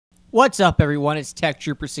What's up, everyone? It's Tech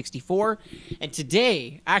Trooper 64, and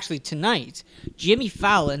tonight, Jimmy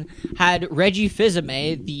Fallon had Reggie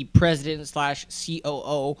Fils-Aimé, the president slash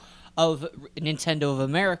COO of Nintendo of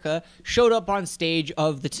America, showed up on stage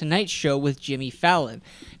of The Tonight Show with Jimmy Fallon.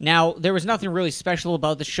 Now, there was nothing really special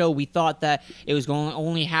about the show. We thought that it was going to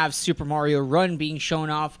only have Super Mario Run being shown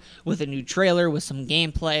off with a new trailer with some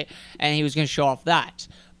gameplay, and he was going to show off that.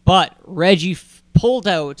 But Reggie pulled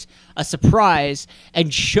out a surprise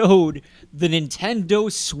and showed the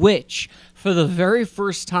Nintendo Switch for the very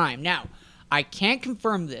first time. Now, I can't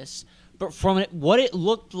confirm this, but from what it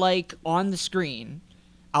looked like on the screen,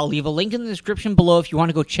 I'll leave a link in the description below if you want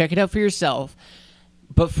to go check it out for yourself.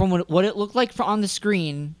 But from what it looked like on the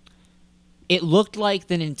screen, it looked like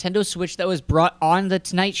the Nintendo Switch that was brought on the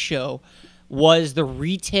Tonight Show was the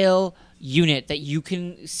retail unit that you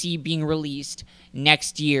can see being released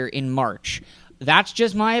next year in March. That's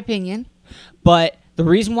just my opinion, but the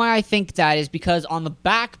reason why I think that is because on the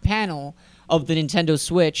back panel of the Nintendo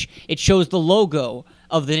Switch, it shows the logo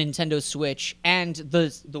of the Nintendo Switch and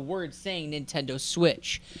the word saying Nintendo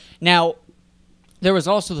Switch. Now, there was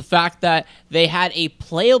also the fact that they had a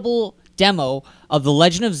playable demo of The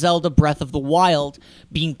Legend of Zelda Breath of the Wild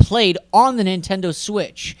being played on the Nintendo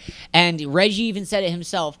Switch. And Reggie even said it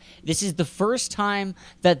himself, this is the first time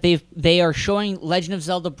that they are showing Legend of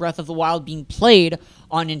Zelda Breath of the Wild being played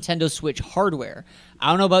on Nintendo Switch hardware. I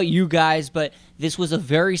don't know about you guys, but this was a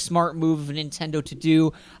very smart move of Nintendo to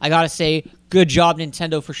do. I gotta say, good job,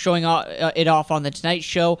 Nintendo, for showing it off on The Tonight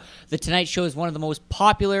Show. The Tonight Show is one of the most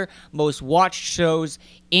popular, most watched shows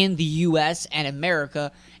in the U.S. and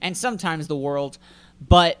America, and sometimes the world.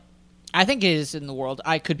 But I think it is in the world.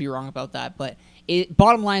 I could be wrong about that, but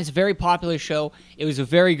bottom line, it's a very popular show. It was a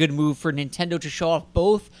very good move for Nintendo to show off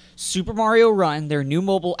both Super Mario Run, their new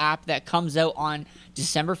mobile app that comes out on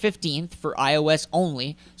December 15th for iOS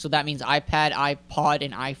only, so that means iPad, iPod,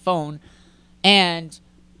 and iPhone, and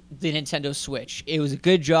the Nintendo Switch. It was a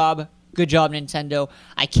good job. Good job, Nintendo.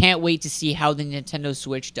 I can't wait to see how the Nintendo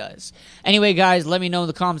Switch does. Anyway, guys, let me know in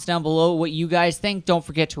the comments down below what you guys think. Don't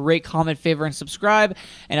forget to rate, comment, favorite, and subscribe,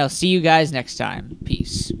 and I'll see you guys next time.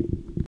 Peace.